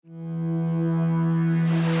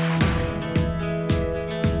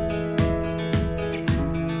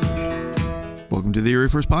Welcome to the Erie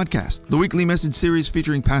First Podcast, the weekly message series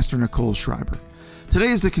featuring Pastor Nicole Schreiber. Today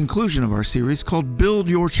is the conclusion of our series called Build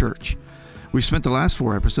Your Church. We've spent the last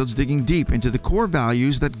 4 episodes digging deep into the core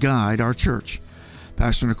values that guide our church.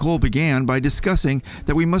 Pastor Nicole began by discussing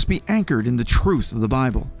that we must be anchored in the truth of the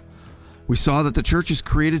Bible. We saw that the church is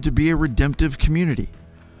created to be a redemptive community.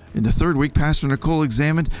 In the 3rd week, Pastor Nicole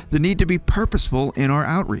examined the need to be purposeful in our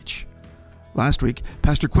outreach. Last week,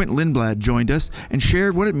 Pastor Quentin Lindblad joined us and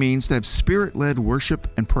shared what it means to have spirit-led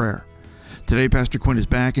worship and prayer. Today, Pastor Quint is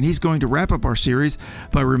back, and he's going to wrap up our series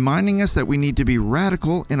by reminding us that we need to be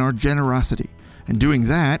radical in our generosity. And doing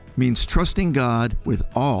that means trusting God with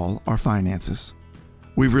all our finances.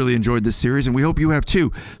 We've really enjoyed this series, and we hope you have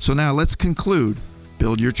too. So now let's conclude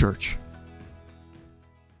Build Your Church.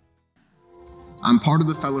 I'm part of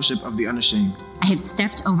the fellowship of the unashamed. I have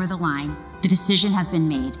stepped over the line. The decision has been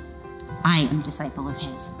made. I am a disciple of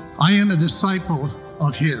His. I am a disciple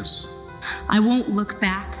of His. I won't look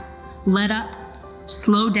back, let up,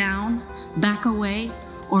 slow down, back away,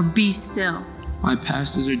 or be still. My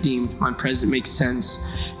past is redeemed, my present makes sense,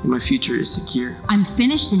 and my future is secure. I'm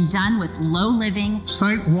finished and done with low living,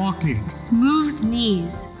 Sight walking, Smooth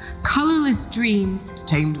knees, colorless dreams,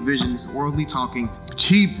 Tamed visions, worldly talking.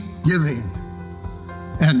 cheap giving,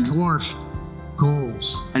 and dwarfed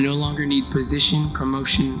goals. I no longer need position,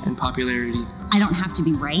 promotion, and popularity. I don't have to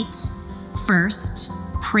be right, first,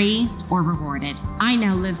 praised, or rewarded. I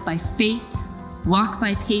now live by faith, walk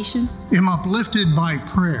by patience, Am uplifted by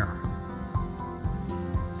prayer,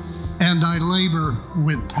 and I labor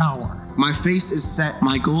with power. My face is set.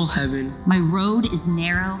 My goal, heaven. My road is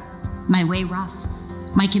narrow, my way rough.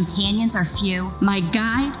 My companions are few. my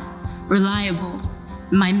guide reliable,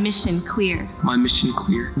 my mission clear. My mission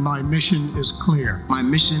clear. My mission is clear. My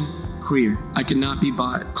mission clear. I cannot be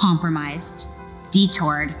bought. Compromised,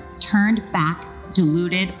 detoured, turned back,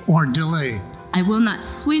 diluted. Or delayed. I will not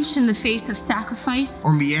flinch in the face of sacrifice.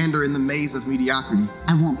 Or meander in the maze of mediocrity.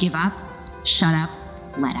 I won't give up, shut up,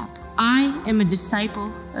 let up. I am a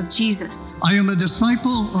disciple of Jesus. I am a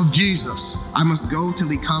disciple of Jesus. I must go till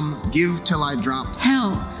He comes, give till I drop.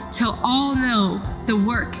 Tell till all know the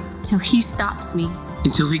work till He stops me.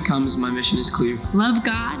 Until He comes, my mission is clear. Love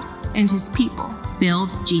God and His people. Build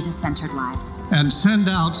Jesus-centered lives. And send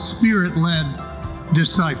out spirit-led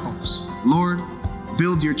disciples. Lord,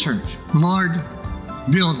 build your church. Lord,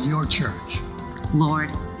 build your church. Lord,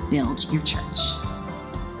 build your church.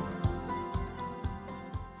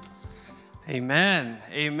 Amen.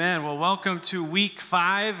 Amen. Well, welcome to week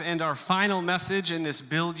 5 and our final message in this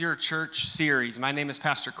Build Your Church series. My name is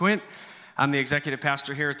Pastor Quint. I'm the executive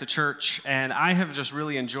pastor here at the church, and I have just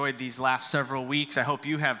really enjoyed these last several weeks. I hope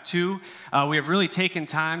you have too. We have really taken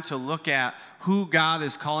time to look at who God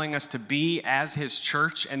is calling us to be as His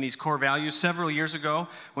church and these core values. Several years ago,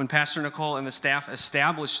 when Pastor Nicole and the staff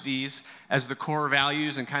established these as the core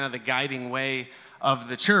values and kind of the guiding way of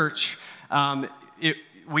the church,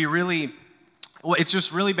 it's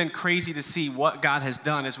just really been crazy to see what God has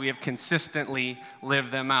done as we have consistently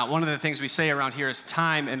lived them out. One of the things we say around here is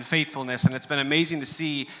time and faithfulness, and it's been amazing to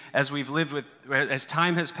see as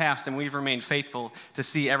time has passed and we've remained faithful to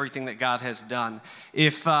see everything that God has done.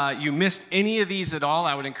 If you missed any of these at all,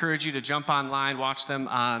 I would encourage you to jump online, watch them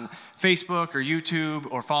on Facebook or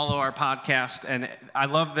YouTube, or follow our podcast. And I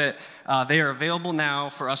love that they are available now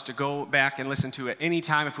for us to go back and listen to at any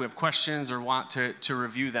time if we have questions or want to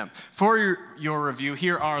review them. For your review,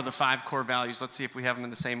 here are the 5 core values. Let's see if we have them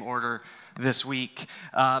in the same order this week.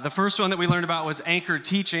 The first one that we learned about was anchored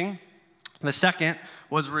teaching. The second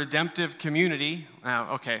was redemptive community.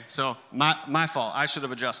 Okay, so my fault. I should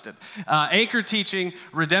have adjusted. Anchor teaching,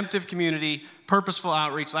 redemptive community, purposeful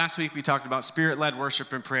outreach. Last week we talked about spirit-led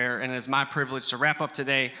worship and prayer, and it is my privilege to wrap up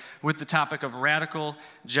today with the topic of radical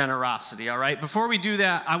generosity, all right? Before we do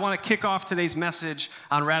that, I want to kick off today's message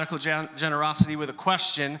on radical generosity with a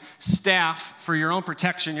question. Staff, for your own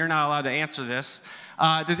protection, you're not allowed to answer this.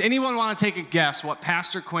 Does anyone want to take a guess what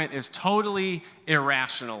Pastor Quint is totally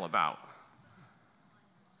irrational about?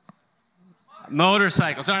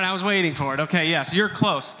 Motorcycles. All right, I was waiting for it. Okay, yes, you're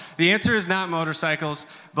close. The answer is not motorcycles,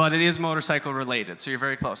 but it is motorcycle related, so you're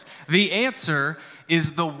very close. The answer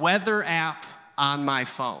is the weather app on my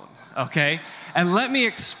phone, okay? And let me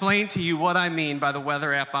explain to you what I mean by the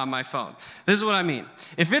weather app on my phone. This is what I mean.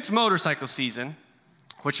 If it's motorcycle season,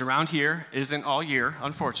 which around here isn't all year,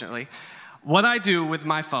 unfortunately, what I do with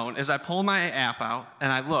my phone is I pull my app out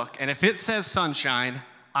and I look, and if it says sunshine,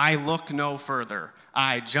 I look no further.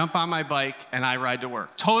 I jump on my bike and I ride to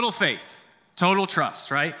work. Total faith, total trust,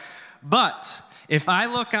 right? But if I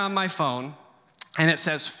look on my phone and it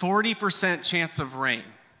says 40% chance of rain,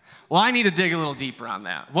 Well, I need to dig a little deeper on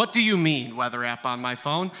that. What do you mean, weather app on my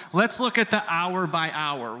phone? Let's look at the hour by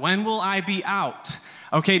hour. When will I be out?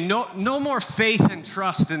 Okay, no more faith and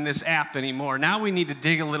trust in this app anymore. Now we need to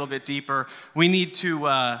dig a little bit deeper. We need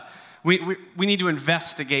to we need to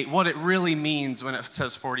investigate what it really means when it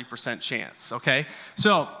says 40% chance. Okay,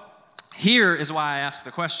 so here is why I asked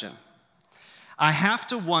the question. I have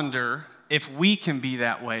to wonder if we can be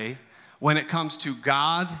that way when it comes to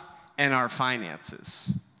God and our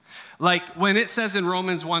finances. Like when it says in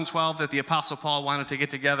Romans 1:12 that the Apostle Paul wanted to get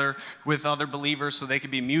together with other believers so they could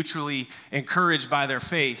be mutually encouraged by their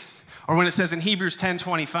faith. Or when it says in Hebrews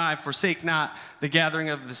 10:25, forsake not the gathering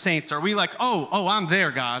of the saints. Are we like, oh, I'm there,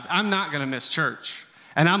 God. I'm not going to miss church.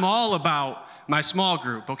 And I'm all about my small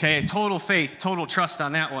group, okay? Total faith, total trust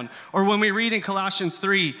on that one. Or when we read in Colossians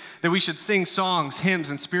 3 that we should sing songs, hymns,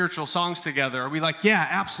 and spiritual songs together, are we like, yeah,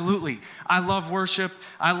 absolutely. I love worship.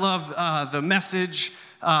 I love the message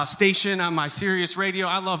station on my Sirius radio.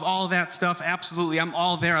 I love all that stuff. Absolutely, I'm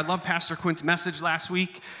all there. I love Pastor Quint's message last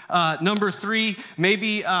week. Number 3,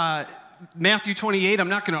 maybe Matthew 28. I'm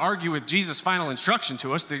not going to argue with Jesus' final instruction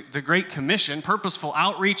to us, the Great Commission, purposeful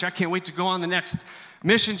outreach. I can't wait to go on the next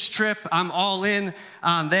missions trip. I'm all in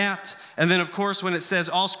on that. And then, of course, when it says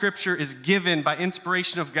all Scripture is given by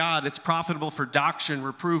inspiration of God, it's profitable for doctrine,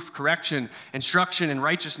 reproof, correction, instruction, and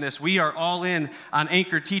righteousness. We are all in on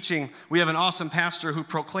Anchor Teaching. We have an awesome pastor who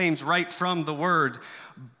proclaims right from the Word.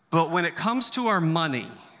 But when it comes to our money,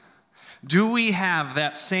 do we have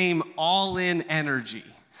that same all-in energy?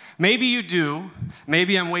 Maybe you do.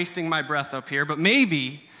 Maybe I'm wasting my breath up here, but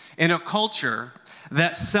maybe in a culture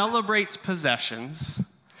that celebrates possessions,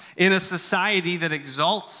 in a society that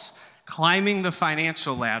exalts climbing the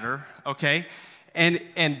financial ladder, okay,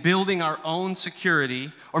 and building our own security,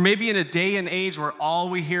 or maybe in a day and age where all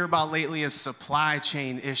we hear about lately is supply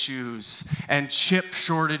chain issues and chip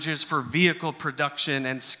shortages for vehicle production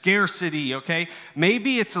and scarcity, okay,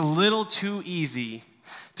 maybe it's a little too easy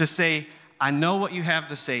to say, I know what you have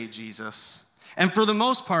to say, Jesus. And for the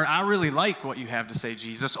most part, I really like what you have to say,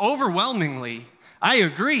 Jesus. Overwhelmingly, I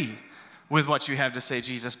agree with what you have to say,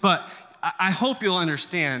 Jesus, but I hope you'll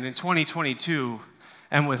understand in 2022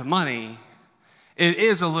 and with money, it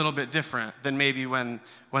is a little bit different than maybe when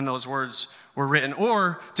those words were written.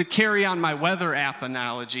 Or to carry on my weather app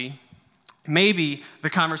analogy, maybe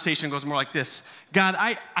the conversation goes more like this. God,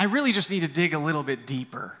 I really just need to dig a little bit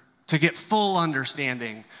deeper to get full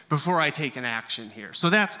understanding before I take an action here.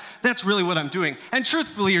 So that's really what I'm doing. And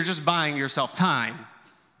truthfully, you're just buying yourself time.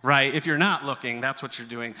 Right? If you're not looking, that's what you're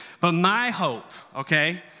doing. But my hope,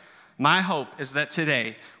 okay, my hope is that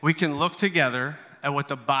today we can look together at what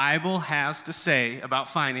the Bible has to say about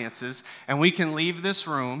finances, and we can leave this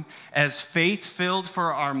room as faith-filled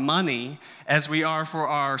for our money as we are for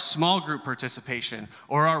our small group participation,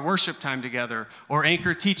 or our worship time together, or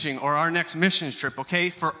Anchor Teaching, or our next missions trip, okay?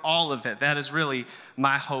 For all of it. That is really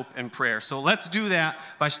my hope and prayer. So let's do that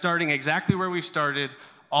by starting exactly where we've started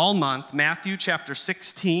all month, Matthew chapter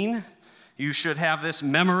 16. You should have this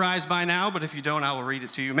memorized by now, but if you don't, I will read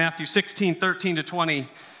it to you. Matthew 16, 13 to 20,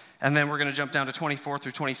 and then we're going to jump down to 24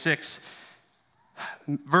 through 26.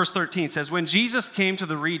 Verse 13 says, when Jesus came to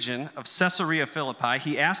the region of Caesarea Philippi,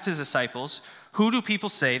 he asked his disciples, who do people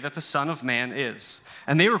say that the Son of Man is?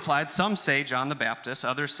 And they replied, some say John the Baptist,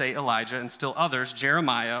 others say Elijah, and still others,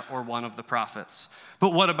 Jeremiah or one of the prophets.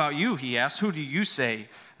 But what about you, he asked, who do you say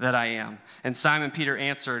that I am? And Simon Peter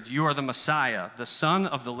answered, you are the Messiah, the Son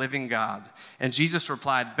of the living God. And Jesus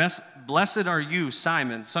replied, blessed are you,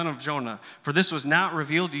 Simon, son of Jonah, for this was not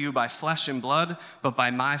revealed to you by flesh and blood, but by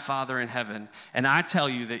my Father in heaven. And I tell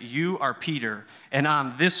you that you are Peter, and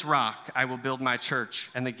on this rock I will build my church,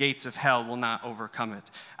 and the gates of hell will not overcome it.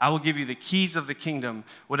 I will give you the keys of the kingdom.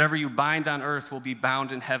 Whatever you bind on earth will be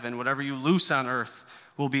bound in heaven. Whatever you loose on earth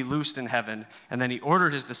will be loosed in heaven. And then he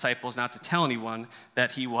ordered his disciples not to tell anyone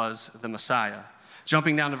that he was the Messiah.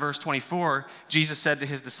 Jumping down to verse 24, Jesus said to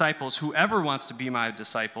his disciples, whoever wants to be my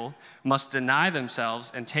disciple must deny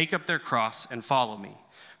themselves and take up their cross and follow me.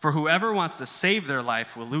 For whoever wants to save their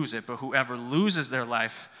life will lose it, but whoever loses their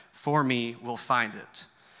life for me will find it.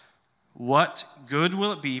 What good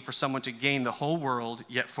will it be for someone to gain the whole world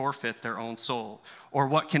yet forfeit their own soul? Or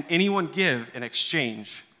what can anyone give in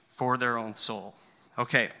exchange for their own soul?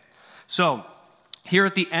 Okay, so here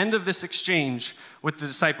at the end of this exchange with the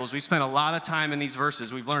disciples, we spent a lot of time in these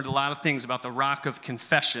verses. We've learned a lot of things about the rock of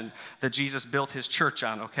confession that Jesus built his church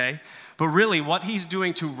on, okay? But really, what he's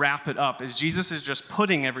doing to wrap it up is Jesus is just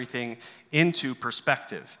putting everything into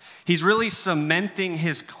perspective. He's really cementing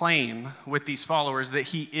his claim with these followers that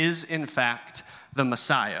he is, in fact, the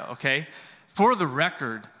Messiah, okay? For the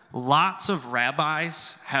record, Lots of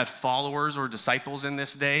rabbis had followers or disciples in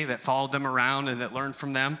this day that followed them around and that learned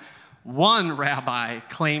from them. One rabbi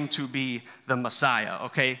claimed to be the Messiah,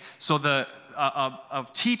 okay? So a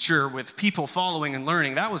teacher with people following and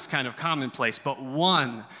learning, that was kind of commonplace, but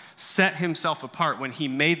one set himself apart when he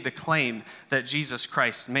made the claim that Jesus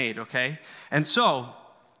Christ made, okay? And so,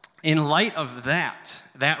 in light of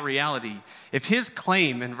that reality, if his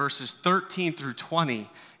claim in verses 13 through 20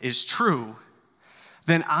 is true,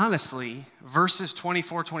 then honestly, verses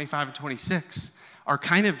 24, 25, and 26 are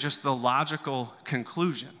kind of just the logical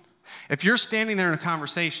conclusion. If you're standing there in a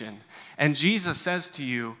conversation and Jesus says to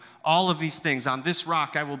you all of these things, on this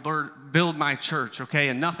rock I will build my church, okay,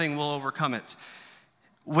 and nothing will overcome it.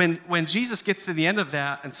 When Jesus gets to the end of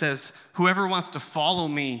that and says, whoever wants to follow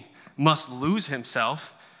me must lose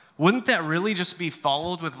himself, wouldn't that really just be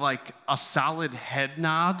followed with like a solid head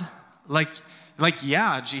nod? Like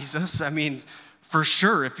yeah, Jesus, I mean, for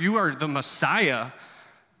sure, if you are the Messiah,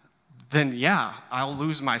 then yeah, I'll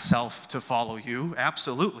lose myself to follow you.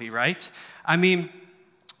 Absolutely, right? I mean,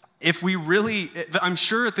 if we really, I'm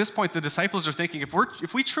sure at this point the disciples are thinking,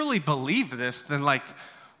 if we truly believe this, then like,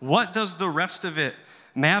 what does the rest of it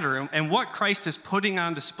matter? And what Christ is putting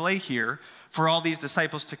on display here for all these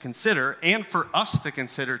disciples to consider, and for us to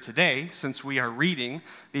consider today, since we are reading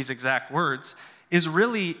these exact words, is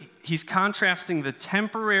really, he's contrasting the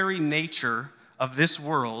temporary nature of this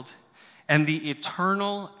world and the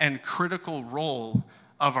eternal and critical role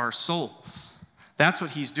of our souls. That's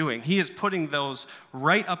what he's doing. He is putting those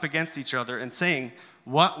right up against each other and saying,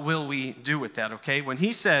 what will we do with that, okay? When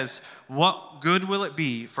he says, what good will it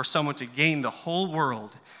be for someone to gain the whole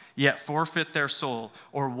world yet forfeit their soul?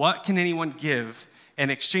 Or what can anyone give in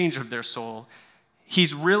exchange of their soul?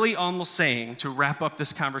 He's really almost saying, to wrap up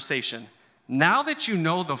this conversation, now that you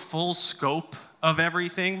know the full scope of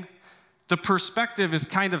everything, the perspective is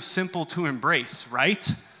kind of simple to embrace, right?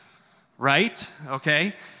 Right?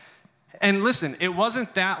 Okay? And listen, it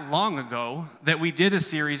wasn't that long ago that we did a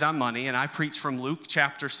series on money, and I preached from Luke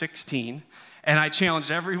chapter 16, and I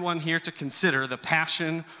challenged everyone here to consider the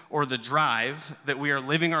passion or the drive that we are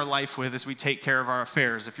living our life with as we take care of our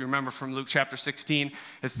affairs. If you remember from Luke chapter 16,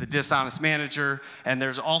 it's the dishonest manager, and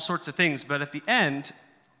there's all sorts of things. But at the end,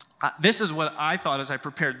 this is what I thought as I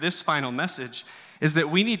prepared this final message, is that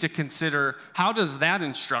we need to consider, how does that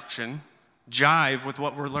instruction jive with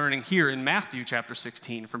what we're learning here in Matthew chapter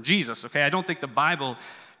 16 from Jesus, okay? I don't think the Bible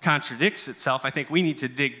contradicts itself. I think we need to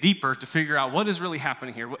dig deeper to figure out what is really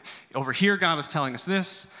happening here. Over here, God is telling us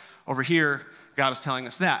this. Over here, God is telling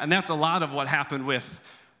us that. And that's a lot of what happened with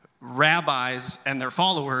rabbis and their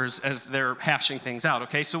followers as they're hashing things out,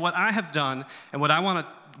 okay? So what I have done and what I want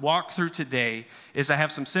to walk through today is I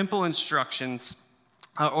have some simple instructions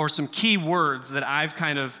or some key words that I've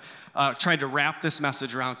kind of tried to wrap this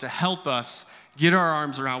message around to help us get our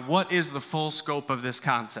arms around what is the full scope of this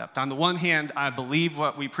concept. On the one hand, I believe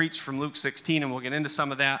what we preach from Luke 16, and we'll get into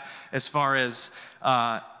some of that as far as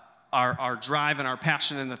our drive and our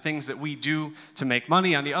passion and the things that we do to make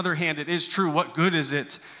money. On the other hand, it is true, what good is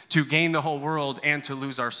it to gain the whole world and to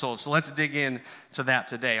lose our souls? So let's dig into that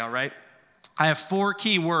today, all right? I have 4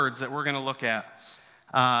 key words that we're going to look at.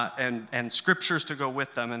 And scriptures to go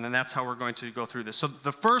with them, and then that's how we're going to go through this. So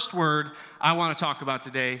the first word I want to talk about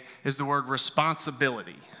today is the word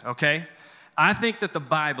responsibility, okay? I think that the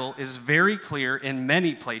Bible is very clear in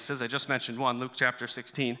many places, I just mentioned one, Luke chapter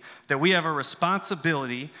 16, that we have a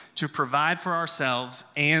responsibility to provide for ourselves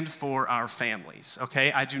and for our families,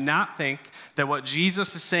 okay? I do not think that what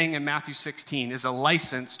Jesus is saying in Matthew 16 is a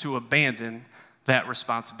license to abandon that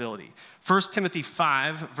responsibility. 1 Timothy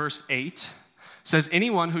 5, verse 8, says,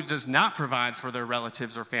 anyone who does not provide for their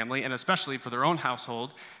relatives or family, and especially for their own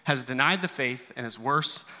household, has denied the faith and is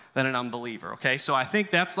worse than an unbeliever, okay? So I think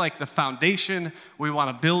that's like the foundation we want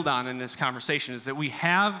to build on in this conversation, is that we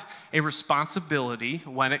have a responsibility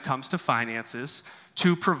when it comes to finances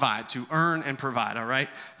to provide, to earn and provide, all right?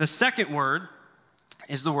 The second word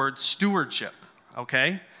is the word stewardship,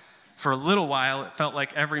 okay? For a little while, it felt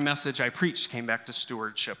like every message I preached came back to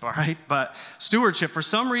stewardship, all right? But stewardship, for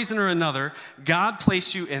some reason or another, God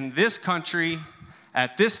placed you in this country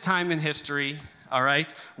at this time in history, all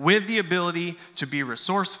right, with the ability to be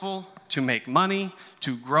resourceful, to make money,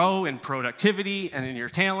 to grow in productivity and in your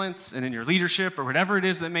talents and in your leadership or whatever it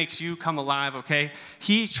is that makes you come alive, okay?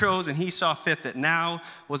 He chose and he saw fit that now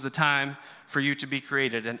was the time for you to be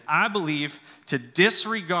created. And I believe to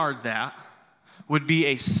disregard that would be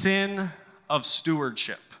a sin of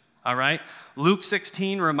stewardship, all right? Luke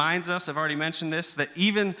 16 reminds us, I've already mentioned this, that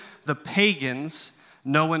even the pagans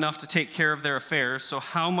know enough to take care of their affairs, so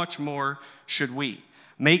how much more should we?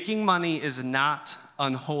 Making money is not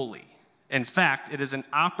unholy. In fact, it is an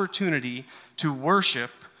opportunity to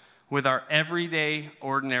worship with our everyday,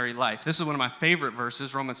 ordinary life. This is one of my favorite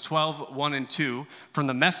verses, Romans 12, 1 and 2, from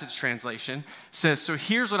the Message translation, says, so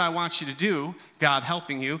here's what I want you to do, God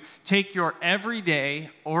helping you. Take your everyday,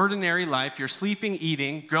 ordinary life, your sleeping,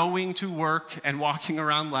 eating, going to work, and walking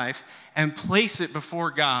around life, and place it before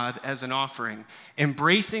God as an offering.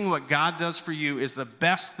 Embracing what God does for you is the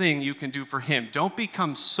best thing you can do for him. Don't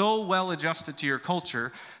become so well adjusted to your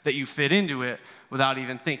culture that you fit into it without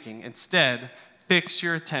even thinking. Instead, fix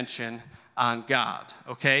your attention on God,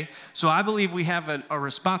 okay? So I believe we have a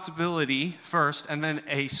responsibility first and then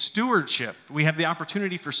a stewardship. We have the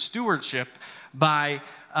opportunity for stewardship by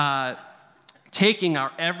taking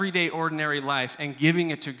our everyday, ordinary life and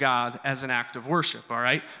giving it to God as an act of worship, all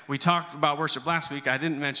right? We talked about worship last week. I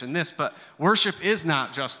didn't mention this, but worship is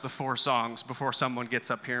not just the 4 songs before someone gets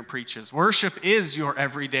up here and preaches. Worship is your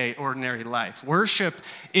everyday, ordinary life. Worship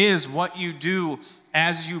is what you do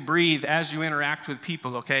as you breathe, as you interact with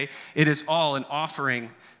people, okay? It is all an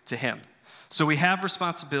offering to him. So we have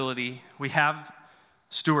responsibility, we have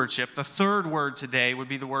stewardship. The third word today would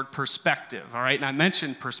be the word perspective, all right? And I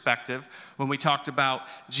mentioned perspective when we talked about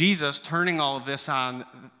Jesus turning all of this on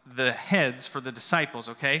the heads for the disciples,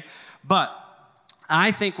 okay? But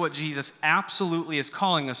I think what Jesus absolutely is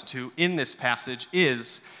calling us to in this passage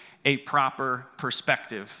is a proper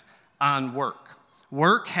perspective on work.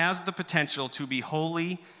 Work has the potential to be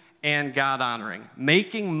holy and God-honoring.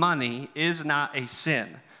 Making money is not a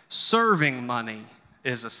sin. Serving money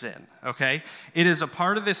is a sin, okay? It is a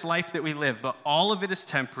part of this life that we live, but all of it is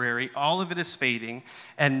temporary, all of it is fading,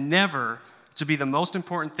 and never to be the most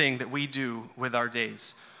important thing that we do with our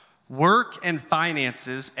days. Work and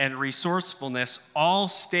finances and resourcefulness all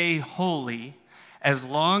stay holy as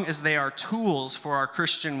long as they are tools for our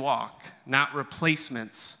Christian walk, not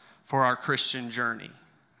replacements for our Christian journey.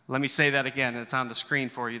 Let me say that again, and it's on the screen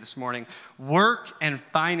for you this morning. Work and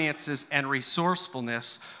finances and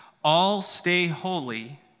resourcefulness all stay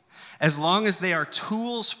holy as long as they are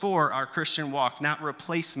tools for our Christian walk, not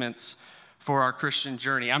replacements for our Christian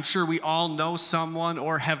journey. I'm sure we all know someone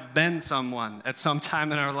or have been someone at some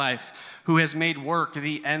time in our life who has made work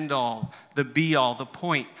the end all, the be all, the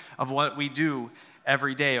point of what we do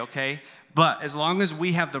every day, okay? But as long as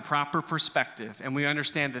we have the proper perspective and we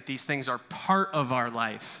understand that these things are part of our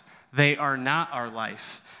life, they are not our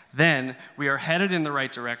life, then we are headed in the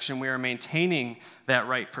right direction. We are maintaining that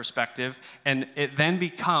right perspective, and it then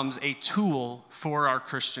becomes a tool for our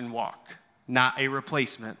Christian walk, not a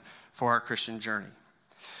replacement for our Christian journey.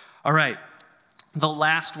 All right, the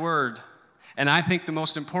last word, and I think the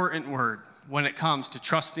most important word when it comes to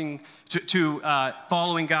trusting,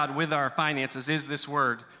 following God with our finances is this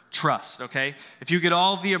word, trust, okay? If you get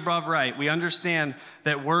all of the above right, we understand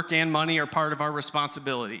that work and money are part of our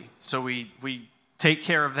responsibility, so we take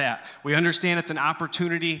care of that. We understand it's an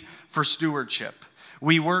opportunity for stewardship.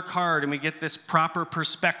 We work hard and we get this proper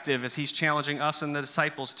perspective as he's challenging us and the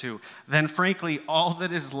disciples to. Then frankly, all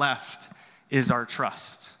that is left is our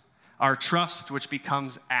trust. Our trust, which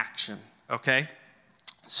becomes action, okay?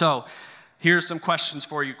 So here's some questions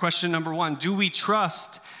for you. Question number 1, do we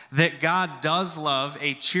trust that God does love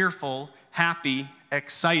a cheerful, happy,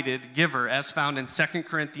 excited giver, as found in 2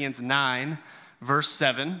 Corinthians 9, verse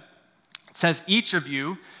 7? It says, each of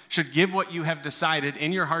you should give what you have decided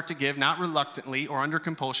in your heart to give, not reluctantly or under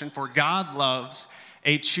compulsion, for God loves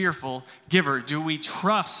a cheerful giver. Do we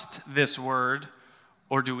trust this word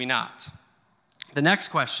or do we not? The next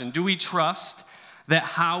question, do we trust that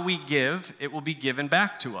how we give, it will be given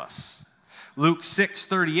back to us? Luke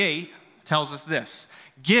 6:38 tells us this,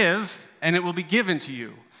 give and it will be given to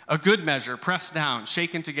you. A good measure, pressed down,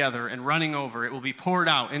 shaken together, and running over, it will be poured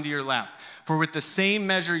out into your lap. For with the same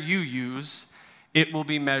measure you use, it will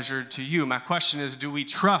be measured to you. My question is, do we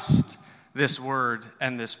trust this word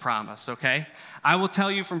and this promise, okay? I will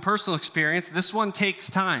tell you from personal experience, this one takes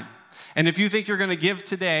time. And if you think you're going to give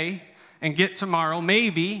today and get tomorrow,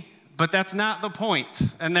 maybe, but that's not the point.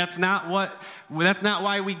 And that's not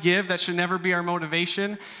why we give. That should never be our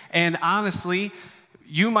motivation. And honestly,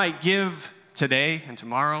 you might give today and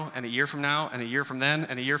tomorrow and a year from now and a year from then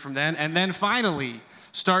and a year from then, and then finally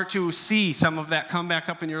start to see some of that come back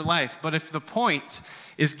up in your life. But if the point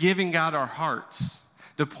is giving God our hearts,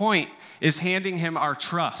 the point is handing him our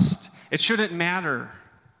trust, it shouldn't matter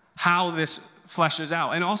how this fleshes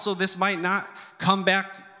out. And also, this might not come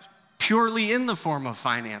back purely in the form of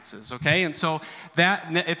finances, okay? And so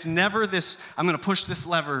it's never this, I'm going to push this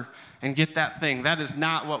lever and get that thing. That is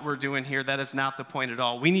not what we're doing here. That is not the point at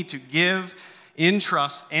all. We need to give in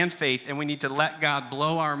trust and faith, and we need to let God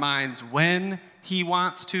blow our minds when he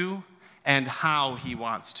wants to and how he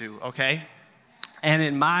wants to, okay? And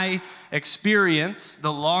in my experience,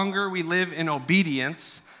 the longer we live in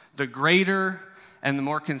obedience, the greater and the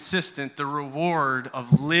more consistent the reward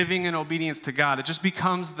of living in obedience to God. It just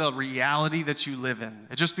becomes the reality that you live in.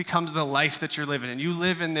 It just becomes the life that you're living in. You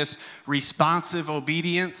live in this responsive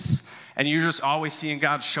obedience, and you're just always seeing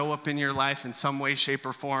God show up in your life in some way, shape,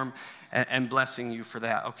 or form, and blessing you for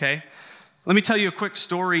that, okay? Let me tell you a quick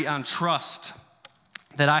story on trust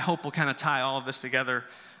that I hope will kind of tie all of this together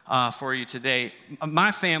for you today.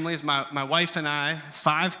 My family is my wife and I,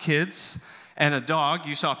 5 kids, and a dog.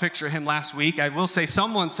 You saw a picture of him last week. I will say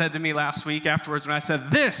someone said to me last week afterwards when I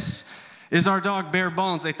said, "This is our dog, Bare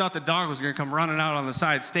Bones." They thought the dog was going to come running out on the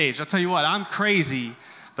side stage. I'll tell you what, I'm crazy,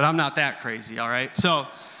 but I'm not that crazy, all right? So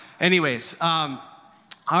anyways,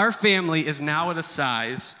 our family is now at a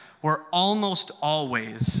size where almost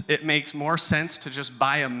always it makes more sense to just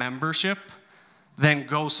buy a membership than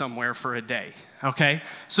go somewhere for a day, okay?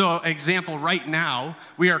 So example, right now,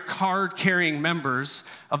 we are card-carrying members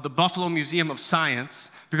of the Buffalo Museum of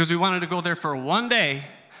Science because we wanted to go there for one day,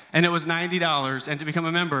 and it was $90, and to become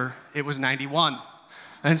a member, it was $91.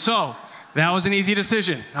 And so that was an easy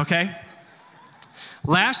decision, okay?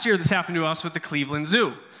 Last year, this happened to us with the Cleveland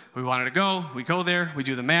Zoo. We wanted to go, we go there, we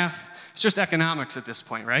do the math. It's just economics at this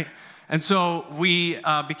point, right? And so we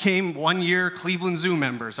became 1-year Cleveland Zoo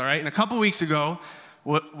members, all right? And a couple weeks ago,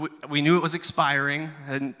 we knew it was expiring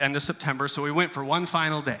at the end of September, so we went for one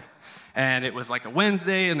final day. And it was like a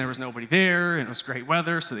Wednesday, and there was nobody there, and it was great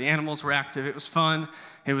weather, so the animals were active. It was fun.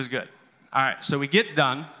 It was good. All right, so we get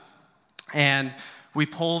done, and we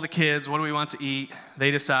poll the kids, what do we want to eat?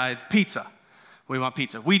 They decide pizza. We want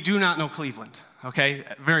pizza. We do not know Cleveland, okay,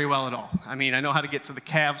 very well at all. I mean, I know how to get to the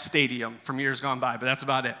Cavs Stadium from years gone by, but that's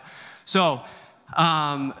about it. So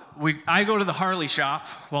I go to the Harley shop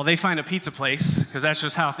while they find a pizza place, because that's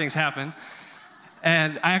just how things happen.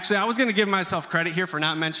 And I was going to give myself credit here for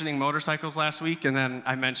not mentioning motorcycles last week, and then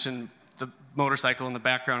I mentioned the motorcycle in the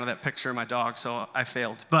background of that picture of my dog, so I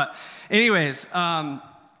failed. But anyways,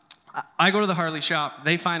 I go to the Harley shop,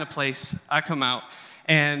 they find a place, I come out,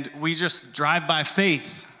 and we just drive by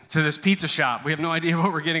faith to this pizza shop. We have no idea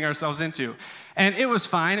what we're getting ourselves into. And it was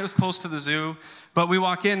fine, it was close to the zoo, but we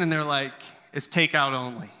walk in and they're like, it's takeout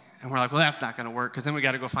only. And we're like, well, that's not gonna work, because then we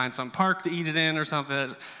gotta go find some park to eat it in or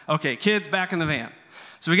something. Okay, kids, back in the van.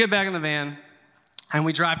 So we get back in the van, and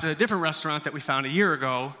we drive to a different restaurant that we found a year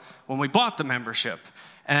ago when we bought the membership.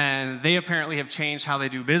 And they apparently have changed how they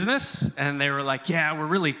do business, and they were like, yeah, we're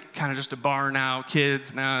really kind of just a bar now,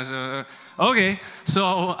 kids now. Okay,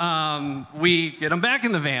 so we get them back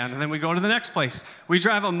in the van, and then we go to the next place. We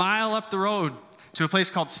drive a mile up the road to a place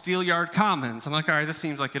called Steelyard Commons. I'm like, all right, this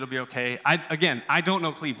seems like it'll be okay. I don't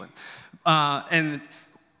know Cleveland. And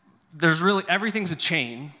there's really, everything's a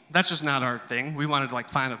chain. That's just not our thing. We wanted to like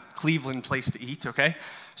find a Cleveland place to eat, okay?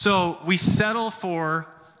 So we settle for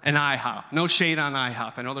an IHOP. No shade on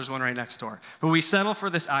IHOP. I know there's one right next door. But we settle for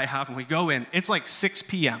this IHOP, and we go in. It's like 6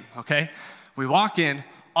 p.m., okay? We walk in.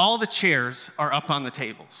 All the chairs are up on the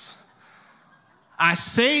tables. I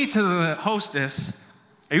say to the hostess,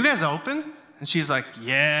 are you guys open? And she's like,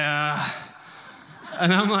 yeah.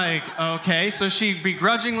 And I'm like, okay. So she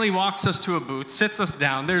begrudgingly walks us to a booth, sits us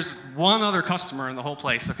down. There's one other customer in the whole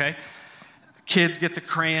place, okay? Kids get the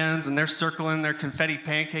crayons, and they're circling their confetti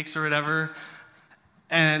pancakes or whatever.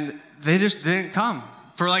 And they just didn't come.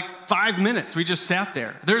 For like 5 minutes, we just sat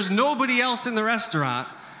there. There's nobody else in the restaurant.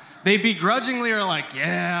 They begrudgingly are like,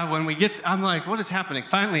 yeah, when we get, I'm like, what is happening?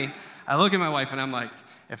 Finally, I look at my wife, and I'm like,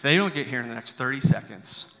 if they don't get here in the next 30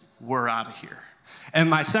 seconds, we're out of here. And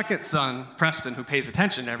my second son, Preston, who pays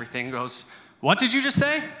attention to everything, goes, what did you just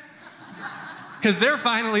say? Because they're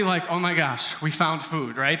finally like, oh my gosh, we found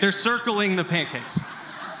food, right? They're circling the pancakes.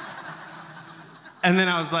 And then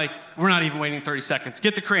I was like, we're not even waiting 30 seconds.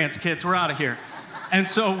 Get the crayons, kids, we're out of here. And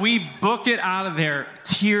so we book it out of there.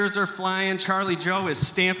 Tears are flying. Charlie Joe is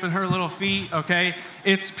stamping her little feet, okay?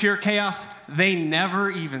 It's pure chaos. They never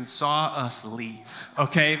even saw us leave,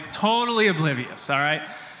 okay? Totally oblivious, all right?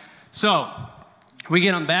 So we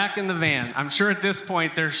get them back in the van. I'm sure at this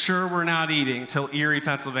point they're sure we're not eating till Erie,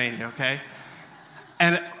 Pennsylvania, okay?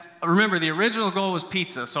 And remember, the original goal was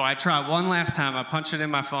pizza, so I try one last time. I punch it in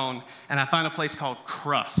my phone, and I find a place called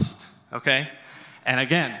Crust, okay? And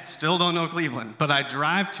again, still don't know Cleveland, but I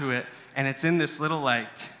drive to it, and it's in this little like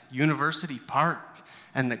university park,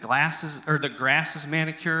 and the grass is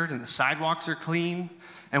manicured, and the sidewalks are clean,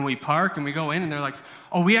 and we park and we go in, and they're like,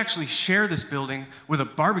 oh, we actually share this building with a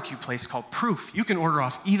barbecue place called Proof. You can order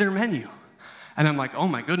off either menu. And I'm like, oh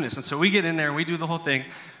my goodness. And so we get in there and we do the whole thing.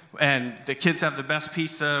 And the kids have the best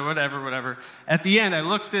pizza, whatever. At the end, I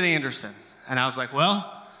looked at Anderson and I was like,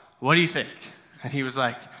 well, what do you think? And he was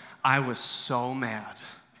like, I was so mad,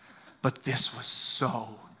 but this was so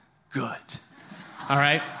good. All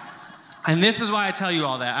right? And this is why I tell you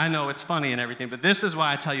all that. I know it's funny and everything, but this is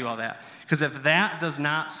why I tell you all that. Because if that does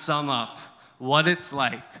not sum up what it's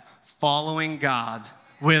like following God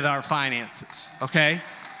with our finances, okay?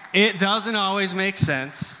 It doesn't always make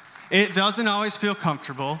sense. It doesn't always feel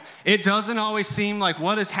comfortable. It doesn't always seem like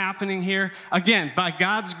what is happening here. Again, by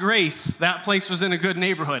God's grace, that place was in a good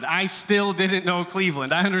neighborhood. I still didn't know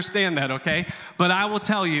Cleveland. I understand that, okay? But I will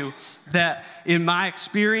tell you that in my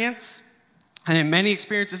experience, and in many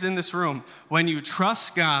experiences in this room, when you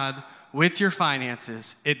trust God with your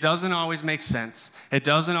finances, it doesn't always make sense. It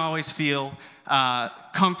doesn't always feel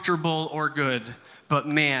comfortable or good. But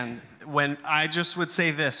man, when I just would say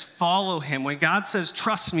this, follow him. When God says,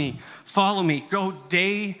 trust me, follow me, go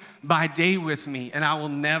day by day with me, and I will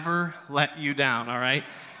never let you down, all right?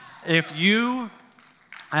 If you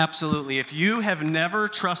have never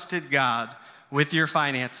trusted God with your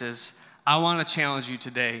finances, I want to challenge you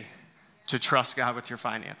today to trust God with your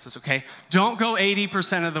finances, okay? Don't go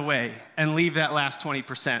 80% of the way and leave that last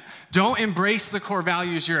 20%. Don't embrace the core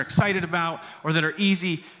values you're excited about or that are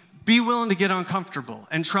easy. Be willing to get uncomfortable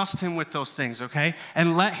and trust him with those things, okay?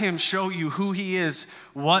 And let him show you who he is,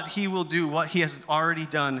 what he will do, what he has already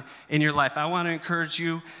done in your life. I want to encourage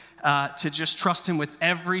you to just trust him with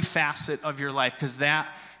every facet of your life, because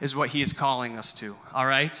that is what he is calling us to, all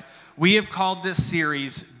right? We have called this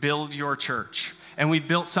series Build Your Church. And we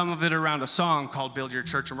built some of it around a song called Build Your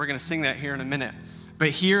Church, and we're going to sing that here in a minute. But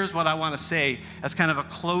here's what I want to say as kind of a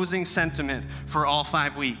closing sentiment for all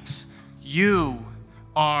 5 weeks. You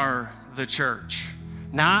are the church.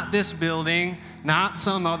 Not this building, not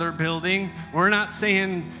some other building. We're not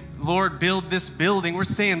saying, Lord, build this building. We're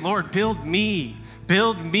saying, Lord, build me.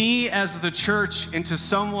 Build me as the church into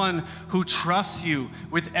someone who trusts you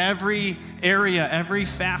with every area, every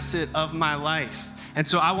facet of my life. And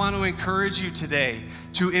so I want to encourage you today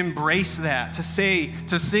to embrace that, to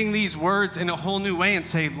sing these words in a whole new way and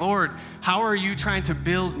say, Lord, how are you trying to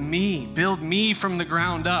build me from the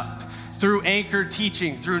ground up through anchored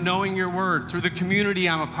teaching, through knowing your word, through the community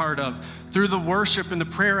I'm a part of, through the worship and the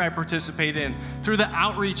prayer I participate in, through the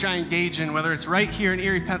outreach I engage in, whether it's right here in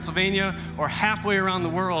Erie, Pennsylvania, or halfway around the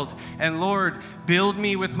world. And Lord, build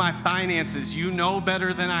me with my finances. You know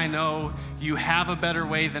better than I know. You have a better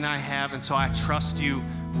way than I have, and so I trust you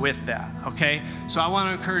with that, okay? So I want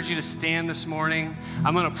to encourage you to stand this morning.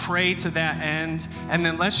 I'm going to pray to that end, and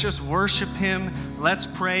then let's just worship him. Let's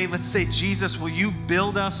pray. Let's say, Jesus, will you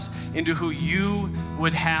build us into who you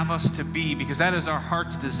would have us to be? Because that is our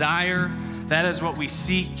heart's desire. That is what we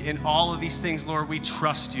seek in all of these things, Lord. We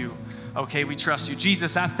trust you, okay? We trust you.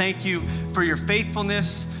 Jesus, I thank you for your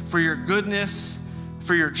faithfulness, for your goodness,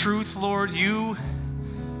 for your truth, Lord. You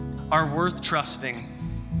are worth trusting.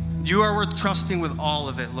 You are worth trusting with all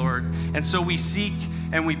of it, Lord. And so we seek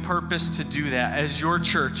and we purpose to do that as your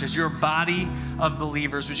church, as your body of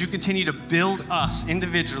believers. Would you continue to build us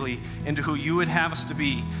individually into who you would have us to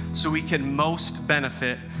be so we can most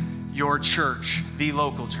benefit your church, the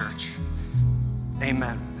local church.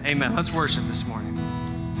 Amen. Amen. Let's worship this morning.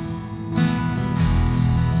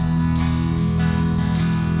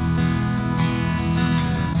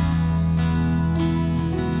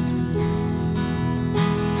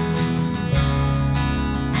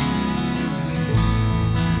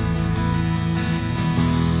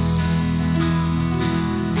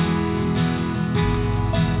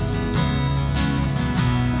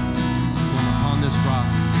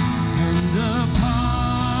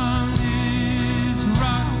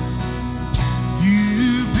 You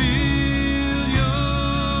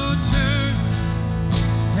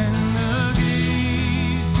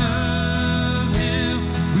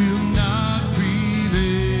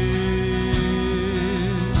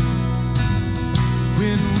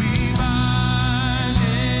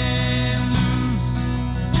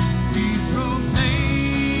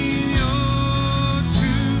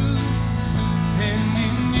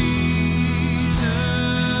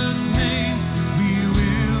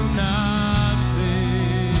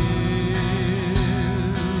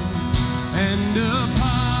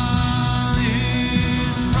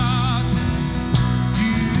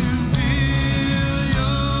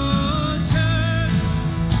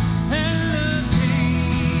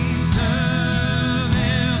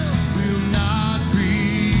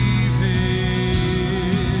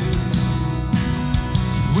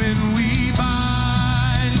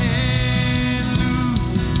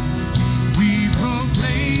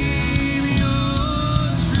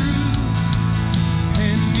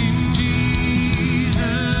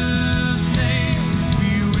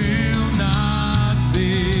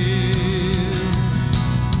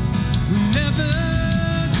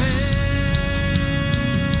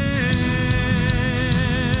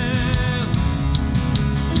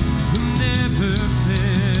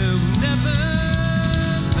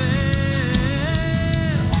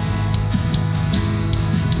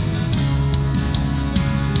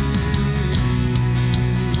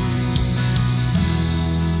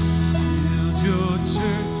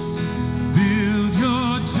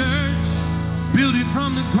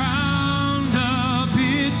from the ground up.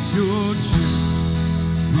 It's your church.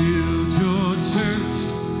 Build your church.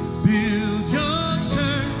 Build your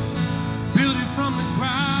church. Build it from the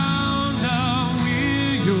ground up.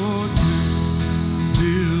 We're your church.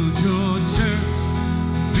 Build your church.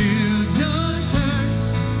 Build your church.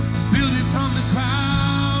 Build it from the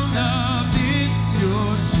ground up. It's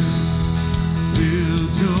your church.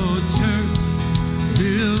 Build your church.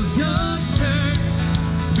 Build your church.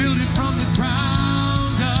 Build it from the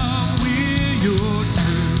ground up. We're your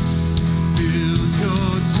church. Build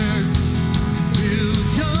your church. Build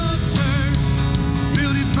your church.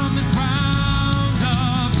 Build it from the ground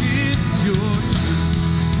up. It's your church.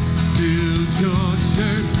 Build your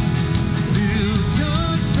church. Build your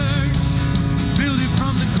church. Build it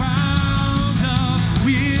from the ground up.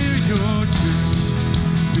 We're your church.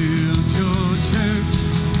 Build your church.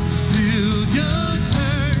 Build your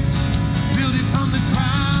church. Build it from the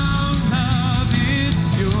ground up. It's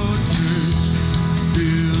your church.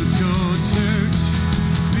 Build your church.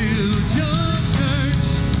 Build your church.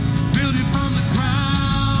 Build it from the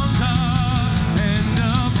ground up. And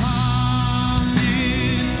upon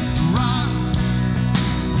this rock,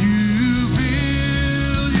 you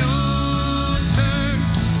build your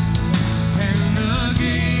church. And the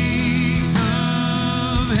gates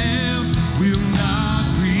of hell will not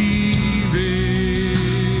prevail.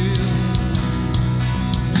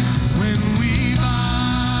 When we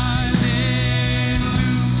bind and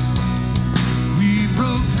loose, we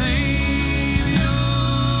proclaim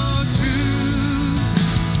your truth.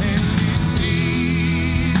 And in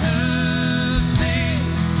Jesus' name,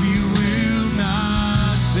 we will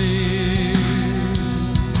not fail.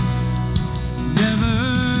 Never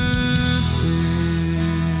fail.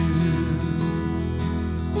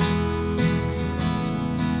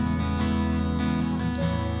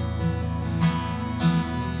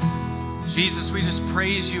 Jesus, we just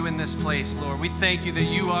praise you in this place, Lord. We thank you that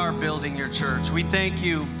you are building your church. We thank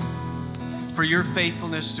you for your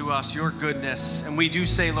faithfulness to us, your goodness. And we do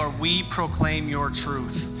say, Lord, we proclaim your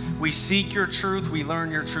truth. We seek your truth, we learn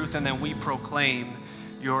your truth, and then we proclaim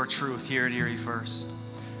your truth here at Erie First.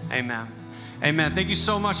 Amen. Amen. Thank you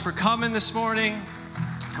so much for coming this morning.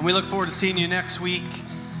 And we look forward to seeing you next week.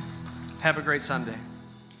 Have a great Sunday.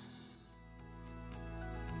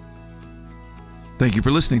 Thank you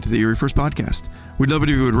for listening to the Erie First Podcast. We'd love it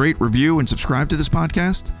if you would rate, review, and subscribe to this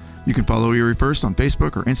podcast. You can follow Erie First on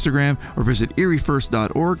Facebook or Instagram, or visit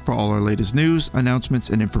eriefirst.org for all our latest news,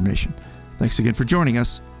 announcements, and information. Thanks again for joining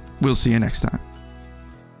us. We'll see you next time.